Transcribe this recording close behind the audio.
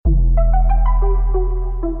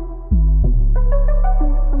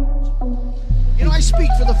speak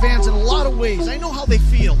for the fans in a lot of ways. I know how they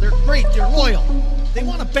feel. They're great. They're loyal. They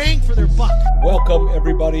want to bang for their buck. Welcome,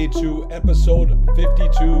 everybody, to episode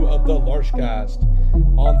 52 of the Larshcast.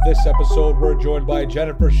 On this episode, we're joined by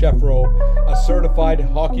Jennifer Chefero, a certified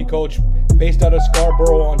hockey coach based out of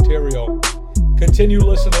Scarborough, Ontario. Continue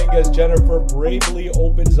listening as Jennifer bravely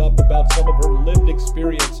opens up about some of her lived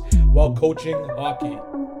experience while coaching hockey.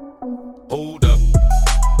 Hold up.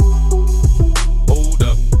 Hold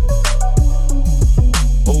up.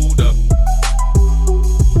 Hold up.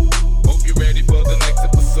 Hope you're ready for the next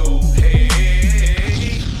episode.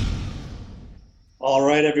 Hey. All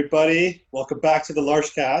right, everybody. Welcome back to the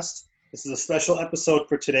Larshcast. This is a special episode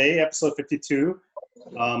for today, episode 52.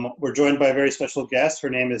 We're joined by a very special guest. Her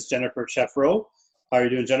name is Jennifer Chefero. How are you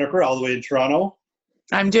doing, Jennifer? All the way in Toronto?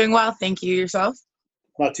 I'm doing well. Thank you. Yourself?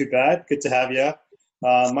 Not too bad. Good to have you.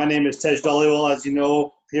 My name is Tej Dhaliwal, as you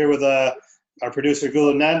know, here with our producer,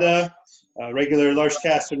 Gulu Nanda, regular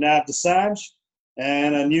Larshcaster, Nav Desange,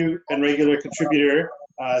 and a new and regular contributor.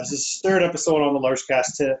 This is the third episode on the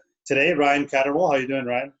Larshcast today, Ryan Catterwall. How you doing,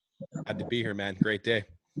 Ryan? Glad to be here, man. Great day.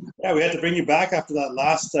 Yeah, we had to bring you back after that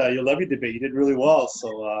last your levy debate. You did really well,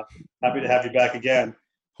 so happy to have you back again.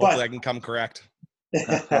 Hopefully I can come correct.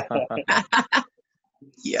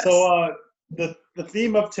 Yes. So the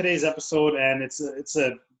theme of today's episode, and it's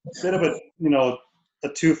a bit of a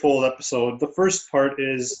twofold episode. The first part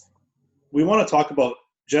is we want to talk about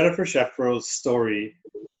Jennifer Chefero's story,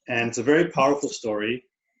 and it's a very powerful story.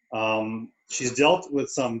 She's dealt with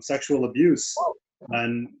some sexual abuse,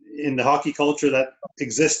 and in the hockey culture that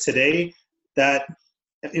exists today, that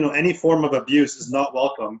any form of abuse is not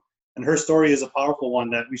welcome. And her story is a powerful one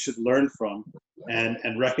that we should learn from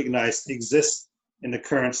and recognize exists in the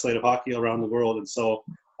current slate of hockey around the world. And so,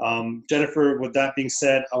 Jennifer, with that being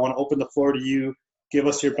said, I want to open the floor to you. Give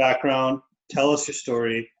us your background, tell us your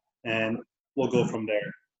story, and we'll go from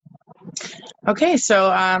there. Okay, so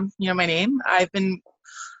my name. I've been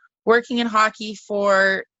working in hockey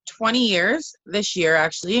for 20 years this year,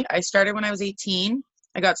 actually. I started when I was 18.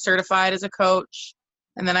 I got certified as a coach,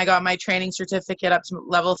 and then I got my training certificate up to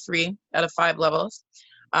level 3 out of 5 levels.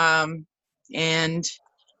 And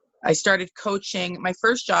I started coaching. My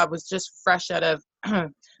first job was just fresh out of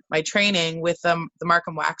my training with the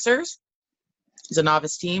Markham Waxers. It's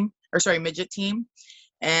a midget team.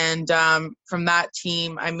 And from that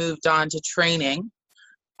team, I moved on to training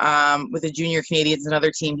with the Junior Canadians,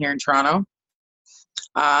 another team here in Toronto.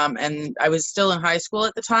 And I was still in high school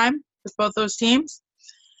at the time with both those teams.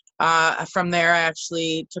 From there, I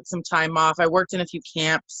actually took some time off. I worked in a few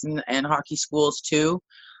camps and hockey schools too.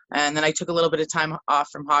 And then I took a little bit of time off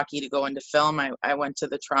from hockey to go into film. I went to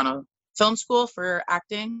the Toronto Film School for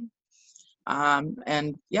acting.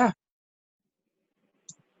 And yeah,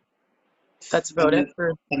 that's about it.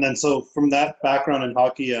 And then so from that background in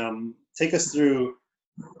hockey, take us through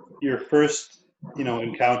your first,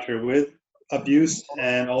 encounter with abuse,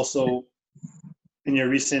 and also in your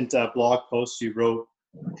recent blog post, you wrote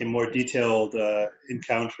a more detailed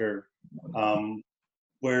encounter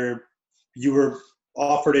where you were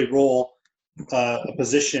offered a role, a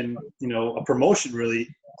position, a promotion really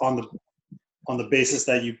on the basis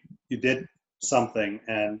that you did something,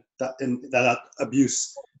 and that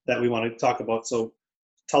abuse that we want to talk about. So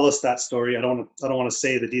tell us that story. I don't want to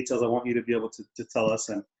say the details. I want you to be able to tell us.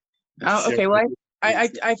 And okay. Well,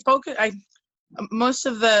 I focus. Most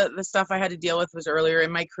of the stuff I had to deal with was earlier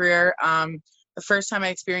in my career. The first time I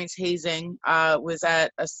experienced hazing was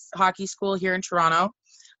at a hockey school here in Toronto.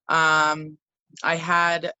 I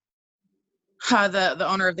had the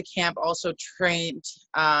owner of the camp also trained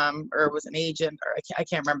or was an agent, or I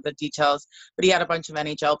can't remember the details, but he had a bunch of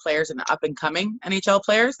NHL players and up and coming NHL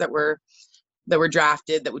players that were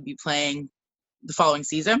drafted that would be playing the following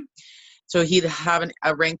season. So he'd have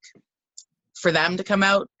a rink for them to come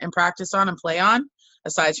out and practice on and play on,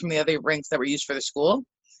 aside from the other rinks that were used for the school.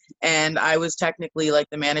 And I was technically like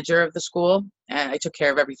the manager of the school, and I took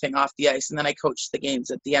care of everything off the ice. And then I coached the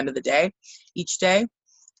games at the end of the day, each day.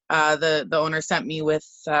 The owner sent me with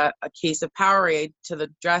a case of Powerade to the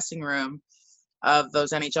dressing room of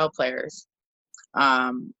those NHL players.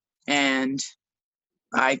 And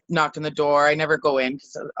I knocked on the door. I never go in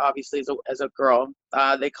because obviously as a girl,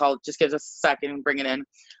 they called, just give us a second and bring it in.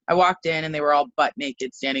 I walked in and they were all butt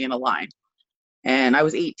naked standing in a line. And I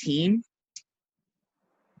was 18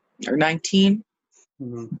 or 19,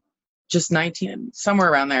 just 19,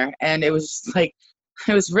 somewhere around there. And it was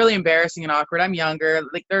really embarrassing and awkward. I'm younger,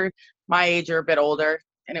 like they're my age or a bit older.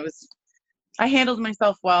 And I handled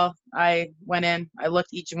myself well. I went in, I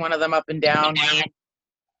looked each one of them up and down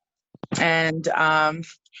and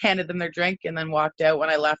handed them their drink and then walked out. When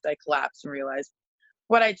I left, I collapsed and realized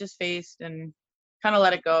what I just faced and kind of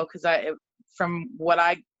let it go, because from what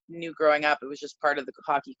I knew growing up, it was just part of the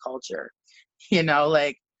hockey culture.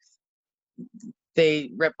 Like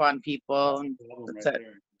they rip on people and that's it.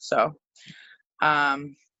 So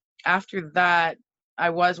after that, I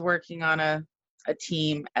was working on a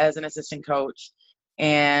team as an assistant coach,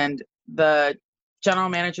 and the general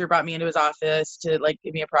manager brought me into his office to like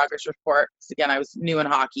give me a progress report. 'Cause again, I was new in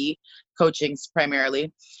hockey, coaching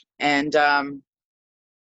primarily. And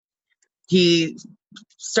he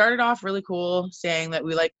started off really cool, saying that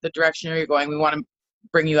we like the direction you're going. We want to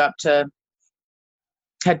bring you up to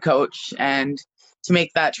head coach, and to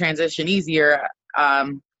make that transition easier,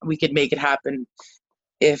 we could make it happen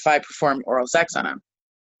if I performed oral sex on him.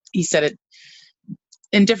 He said it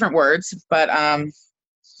in different words, but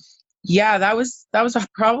yeah, that was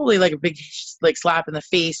probably like a big like slap in the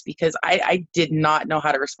face, because I did not know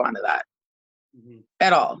how to respond to that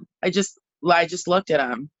at all. I just looked at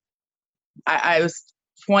him. I was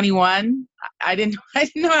 21. I didn't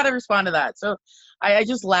know how to respond to that. So I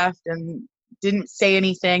just left and didn't say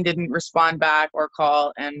anything, didn't respond back or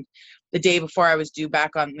call. And the day before I was due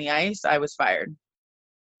back on the ice, I was fired.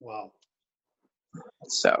 Wow.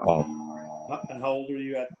 So. Wow. And how old were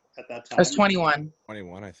you at that time? I was 21.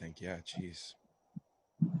 21, I think. Yeah, jeez.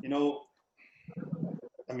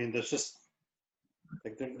 I mean, there's just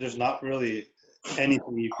like there's not really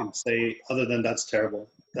anything you can say other than that's terrible.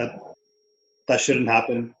 That shouldn't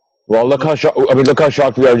happen. Well, look how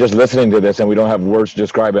shocked we are just listening to this, and we don't have words to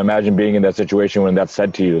describe it. Imagine being in that situation when that's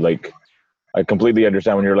said to you. Like, I completely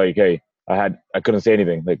understand when you're like, "Hey, I couldn't say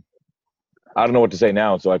anything." Like, I don't know what to say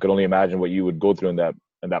now, so I could only imagine what you would go through in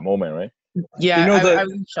that moment, right? Yeah, I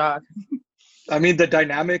was in shock. I mean, the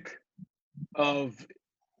dynamic of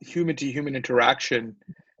human to human interaction,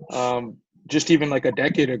 just even like a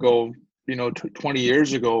decade ago, 20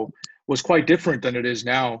 years ago, was quite different than it is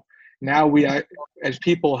now. Now we, as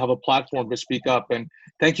people, have a platform to speak up. And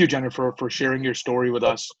thank you, Jennifer, for sharing your story with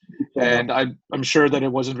us. And I'm sure that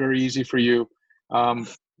it wasn't very easy for you.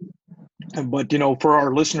 But, for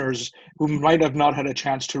our listeners who might have not had a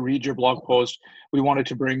chance to read your blog post, we wanted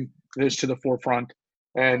to bring this to the forefront.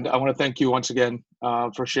 And I want to thank you once again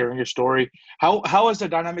for sharing your story. How has the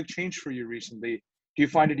dynamic changed for you recently? Do you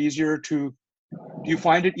find it easier to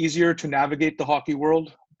navigate the hockey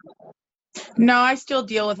world? No, I still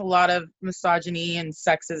deal with a lot of misogyny and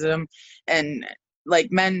sexism, and like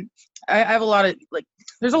men. I have a lot of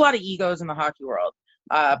there's a lot of egos in the hockey world.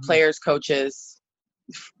 Players, coaches,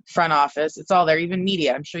 front office, it's all there. Even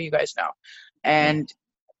media, I'm sure you guys know. And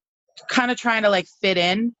kind of trying to fit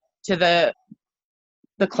in to the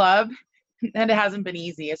club, and it hasn't been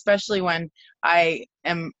easy, especially when I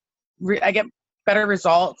get better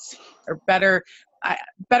results or better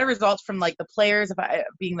results from the players if I,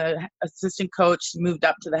 being the assistant coach, moved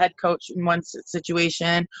up to the head coach in one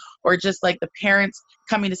situation, or just the parents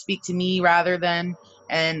coming to speak to me rather than,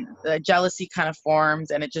 and the jealousy kind of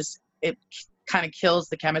forms, and it kind of kills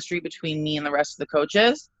the chemistry between me and the rest of the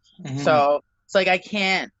coaches. So it's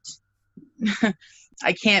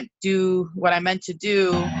I can't do what I meant to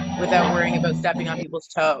do without worrying about stepping on people's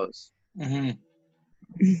toes.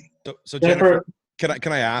 So Jennifer,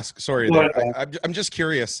 can I ask? Sorry, I'm just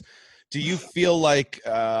curious. Do you feel like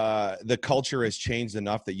the culture has changed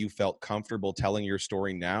enough that you felt comfortable telling your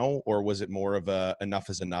story now, or was it more of a enough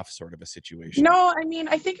is enough sort of a situation? No, I mean,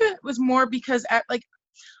 I think it was more because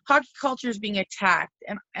hockey culture is being attacked,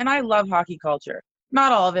 and I love hockey culture.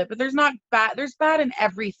 Not all of it, but there's bad in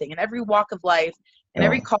everything, in every walk of life, in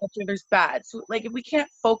every culture. There's bad. So if we can't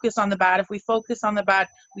focus on the bad, if we focus on the bad,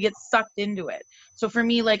 we get sucked into it. So for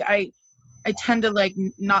me, I tend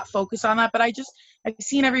to not focus on that, but I've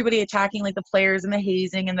seen everybody attacking the players and the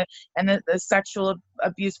hazing and the sexual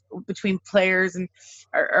abuse between players and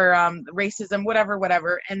or racism,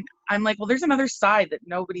 whatever. And I'm well, there's another side that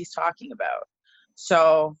nobody's talking about.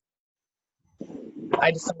 So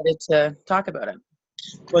I decided to talk about it.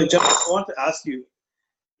 Well, Jeff, I want to ask you,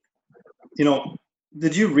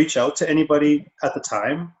 did you reach out to anybody at the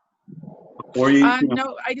time? Or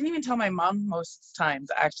No, I didn't even tell my mom most times,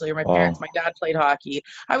 actually, or my parents. My dad played hockey.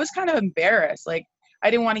 I was kind of embarrassed. I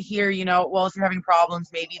didn't want to hear, well, if you're having problems,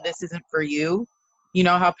 maybe this isn't for you. You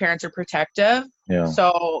know how parents are protective. Yeah.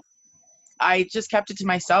 So I just kept it to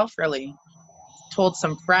myself, really. Told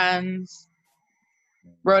some friends,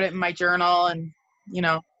 wrote it in my journal, and,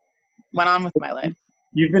 went on with my life.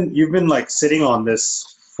 You've been sitting on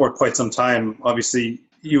this for quite some time. Obviously,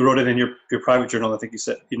 you wrote it in your private journal, I think you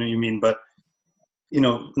said, but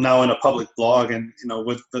now in a public blog and,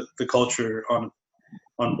 with the culture on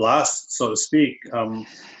blast, so to speak, how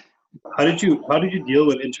did you deal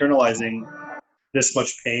with internalizing this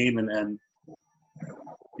much pain and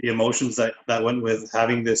the emotions that went with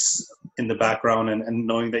having this in the background and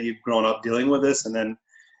knowing that you've grown up dealing with this, and then,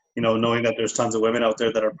 you know, knowing that there's tons of women out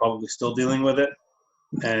there that are probably still dealing with it,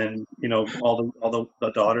 and, you know, all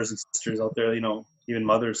the daughters and sisters out there, you know, even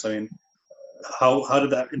mothers. I mean, how did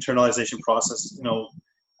that internalization process, you know,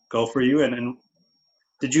 go for you? And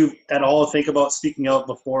did you at all think about speaking out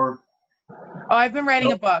before? Oh, I've been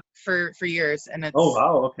writing a book for years, and it's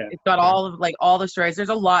Okay. It's got all the stories. There's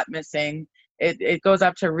a lot missing. It goes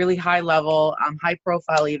up to a really high level, high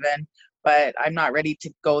profile even, but I'm not ready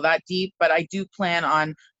to go that deep. But I do plan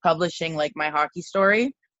on publishing like my hockey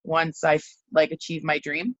story once I achieve my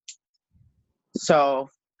dream. So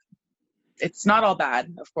it's not all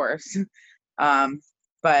bad, of course.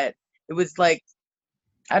 But it was like,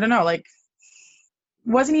 I don't know, like,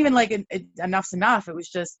 wasn't even like enough's enough. It was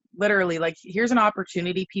just literally like, here's an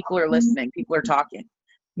opportunity. People are listening. People are talking.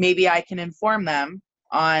 Maybe I can inform them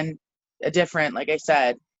on a different, like I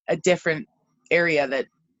said, a different area that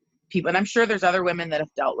people, and I'm sure there's other women that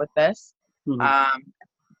have dealt with this. Mm-hmm.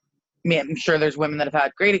 I'm sure there's women that have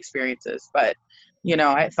had great experiences, but you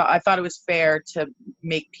know, I thought it was fair to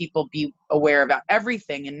make people be aware about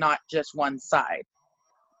everything and not just one side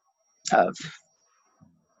of.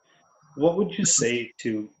 What would you say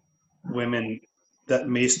to women that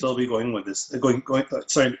may still be going with this,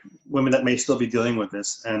 women that may still be dealing with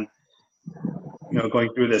this and, you know,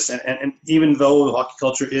 going through this, and even though hockey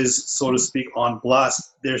culture is, so to speak, on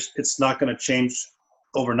blast, it's not going to change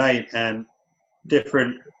overnight, and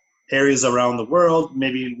different areas around the world,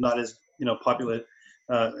 maybe not as, you know, populated,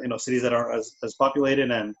 you know, cities that aren't as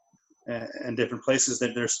populated, and different places,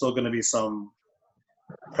 that there's still going to be some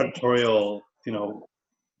predatorial, you know,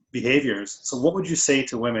 behaviors. So what would you say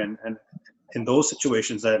to women and in those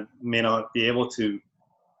situations that may not be able to?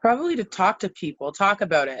 Probably to talk to people, talk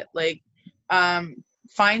about it. Like,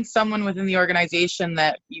 find someone within the organization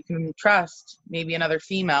that you can trust, maybe another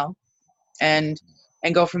female, and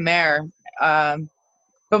go from there. But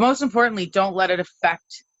most importantly, don't let it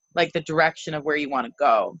affect like the direction of where you want to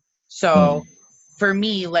go. So for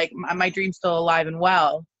me, like my dream's still alive and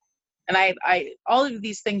well. And I all of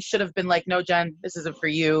these things should have been like, no, Jen, this isn't for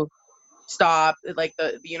you. Stop. Like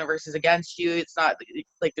the universe is against you. It's not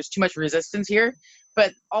like there's too much resistance here.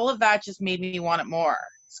 But all of that just made me want it more.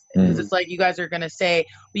 Because it's like, you guys are going to say,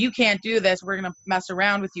 well, you can't do this. We're going to mess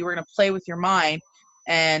around with you. We're going to play with your mind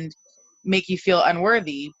and make you feel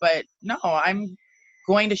unworthy. But no, I'm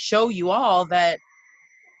going to show you all that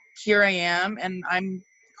here I am, and I'm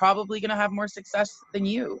probably going to have more success than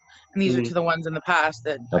you. And these are to the ones in the past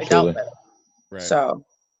that I dealt with. Right. So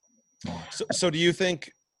do you think,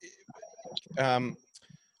 I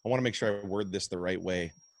want to make sure I word this the right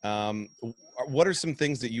way. What are some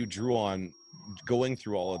things that you drew on going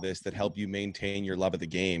through all of this that help you maintain your love of the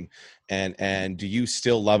game? And do you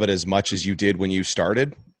still love it as much as you did when you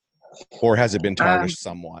started, or has it been tarnished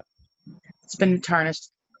somewhat? It's been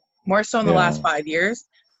tarnished more so in the last 5 years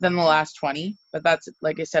than the last 20, but that's,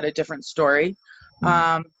 like I said, a different story.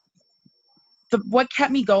 What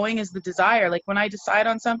kept me going is the desire. Like when I decide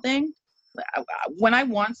on something, when I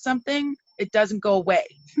want something, it doesn't go away.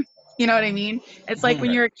 You know what I mean? It's like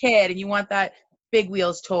when you're a kid and you want that Big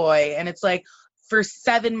Wheels toy, and it's like for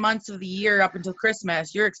 7 months of the year up until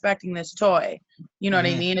Christmas, you're expecting this toy. You know what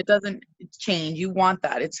I mean? It doesn't change. You want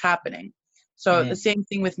that. It's happening. So the same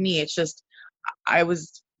thing with me. It's just, I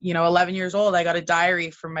was, 11 years old. I got a diary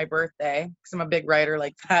for my birthday because I'm a big writer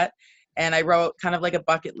like that. And I wrote kind of like a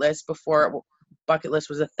bucket list before bucket list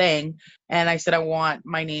was a thing. And I said, I want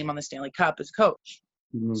my name on the Stanley Cup as coach.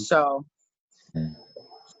 So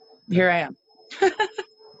here I am.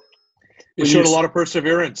 You showed a lot of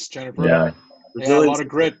perseverance, Jennifer. Yeah. A lot of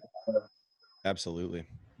grit. Absolutely.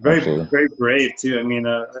 Very, very brave too. I mean,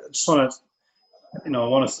 I just want to, I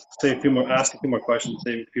want to say ask a few more questions,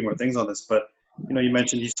 say a few more things on this. But you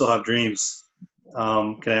mentioned you still have dreams.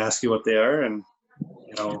 Can I ask you what they are? And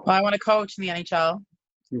well, I want to coach in the NHL.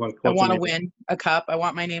 You want to coach? I want to win a cup. I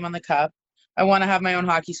want my name on the cup. I want to have my own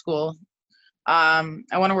hockey school. I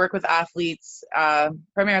want to work with athletes,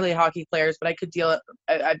 primarily hockey players, but I could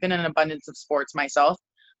I've been in an abundance of sports myself.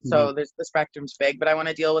 So the spectrum's big, but I want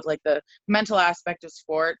to deal with like the mental aspect of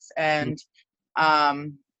sports and, I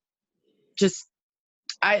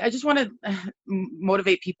just want to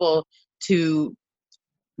motivate people to,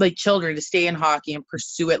 like children, to stay in hockey and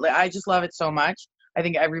pursue it. Like, I just love it so much. I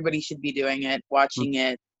think everybody should be doing it, watching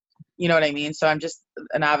it. You know what I mean? So I'm just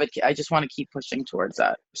an advocate. I just want to keep pushing towards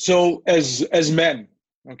that. So as men,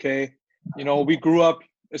 okay, we grew up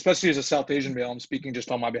especially as a South Asian male, I'm speaking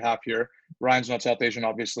just on my behalf here. Ryan's not South Asian,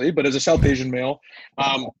 obviously, but as a South Asian male,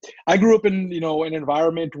 I grew up in, an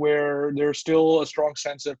environment where there's still a strong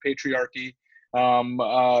sense of patriarchy.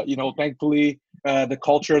 Thankfully, the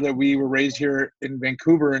culture that we were raised here in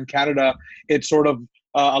Vancouver in Canada, it sort of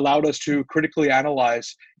allowed us to critically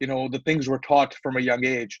analyze, the things we're taught from a young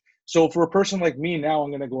age. So for a person like me now,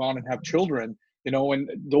 I'm going to go out and have children, and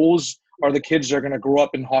those are the kids that are going to grow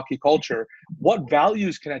up in hockey culture. What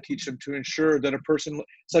values can I teach them to ensure that a person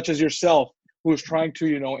such as yourself, who is trying to,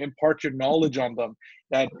 impart your knowledge on them,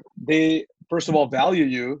 that they, first of all, value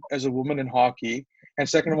you as a woman in hockey, and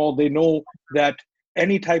second of all, they know that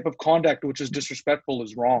any type of conduct which is disrespectful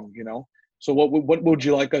is wrong, So what would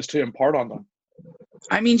you like us to impart on them?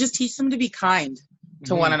 I mean, just teach them to be kind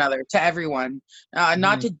to one another, to everyone,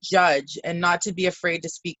 not to judge and not to be afraid to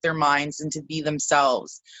speak their minds and to be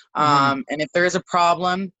themselves. And if there is a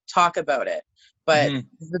problem, talk about it. But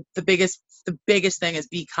the biggest thing is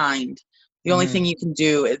be kind. The only thing you can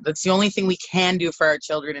do, that's the only thing we can do for our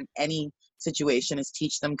children in any situation, is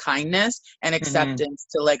teach them kindness and acceptance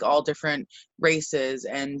to like all different races.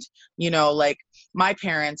 And, like my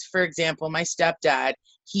parents, for example, my stepdad,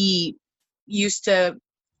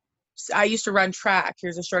 I used to run track.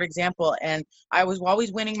 Here's a short example. And I was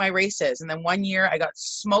always winning my races. And then one year I got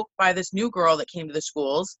smoked by this new girl that came to the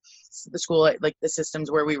school, like the systems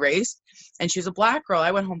where we raced. And she was a black girl. I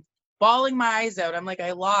went home bawling my eyes out. I'm like,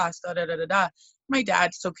 I lost. My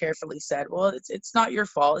dad so carefully said, well, it's not your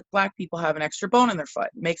fault. Black people have an extra bone in their foot.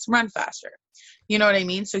 It makes them run faster. You know what I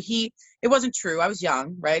mean? So it wasn't true. I was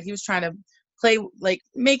young, right? He was trying to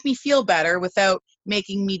make me feel better without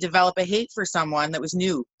making me develop a hate for someone that was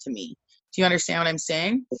new to me. Do you understand what I'm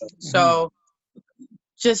saying? So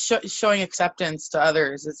just showing acceptance to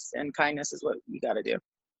others and kindness is what you got to do.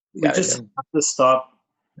 We just have to stop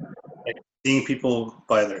seeing people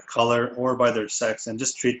by their color or by their sex and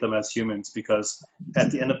just treat them as humans, because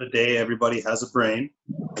at the end of the day, everybody has a brain,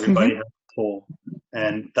 everybody has a soul,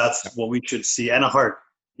 and that's what we should see, and a heart,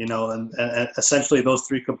 and essentially those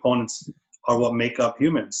three components are what make up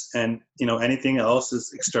humans. And anything else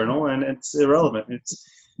is external and it's irrelevant. It's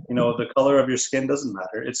the color of your skin doesn't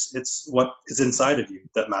matter. It's what is inside of you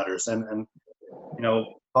that matters. And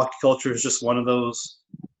hockey culture is just one of those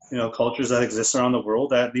cultures that exists around the world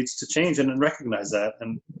that needs to change and recognize that.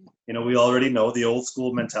 And we already know the old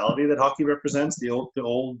school mentality that hockey represents, the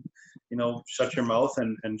old shut your mouth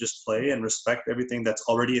and just play and respect everything that's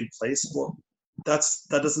already in place. Well, that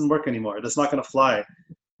doesn't work anymore. That's not going to fly.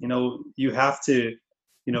 You have to,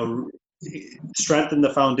 strengthen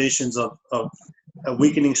the foundations of a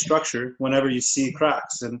weakening structure whenever you see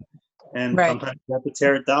cracks, and right. Sometimes you have to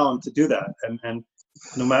tear it down to do that. And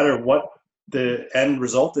no matter what the end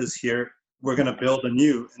result is here, we're going to build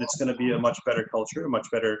anew, and it's going to be a much better culture,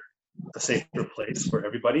 a safer place for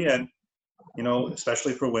everybody, and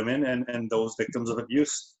especially for women and those victims of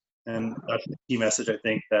abuse. And that's the key message, I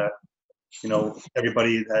think, that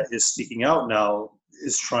everybody that is speaking out now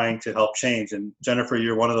is trying to help change. And Jennifer,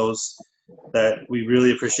 you're one of those that we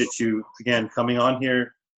really appreciate you, again, coming on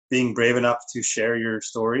here, being brave enough to share your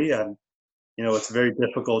story. And it's very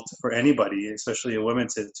difficult for anybody, especially a woman,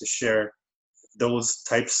 to share those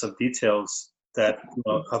types of details that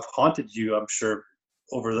have haunted you, I'm sure,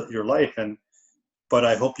 over your life. But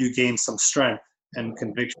I hope you gain some strength and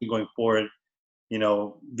conviction going forward,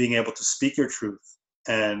 being able to speak your truth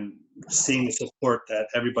and seeing the support that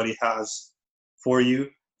everybody has for you,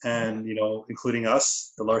 and including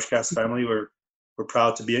us, the Larshcast family. We're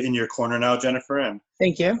proud to be in your corner now, Jennifer. And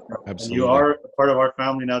thank you. Absolutely. And you are a part of our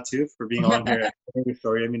family now too, for being on here and sharing your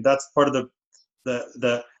story. I mean, that's part of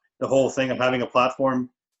the whole thing of having a platform,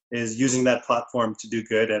 is using that platform to do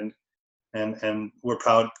good, and we're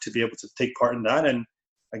proud to be able to take part in that. And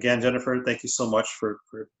again, Jennifer, thank you so much for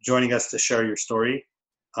joining us to share your story.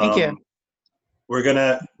 Thank you. We're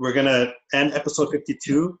gonna end episode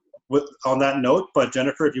 52 on that note. But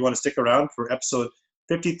Jennifer, if you want to stick around for episode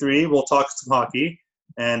 53, we'll talk some hockey,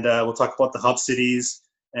 and we'll talk about the hub cities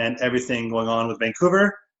and everything going on with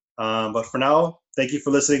Vancouver. But for now, thank you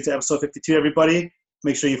for listening to episode 52, everybody.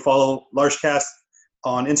 Make sure you follow Larshcast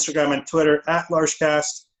on Instagram and Twitter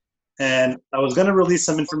 @Larshcast. And I was going to release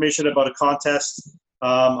some information about a contest.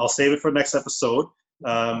 I'll save it for next episode,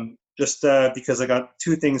 just because I got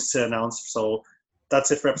two things to announce. So that's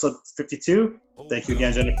it for episode 52. Thank you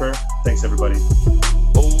again, Jennifer. Thanks, everybody.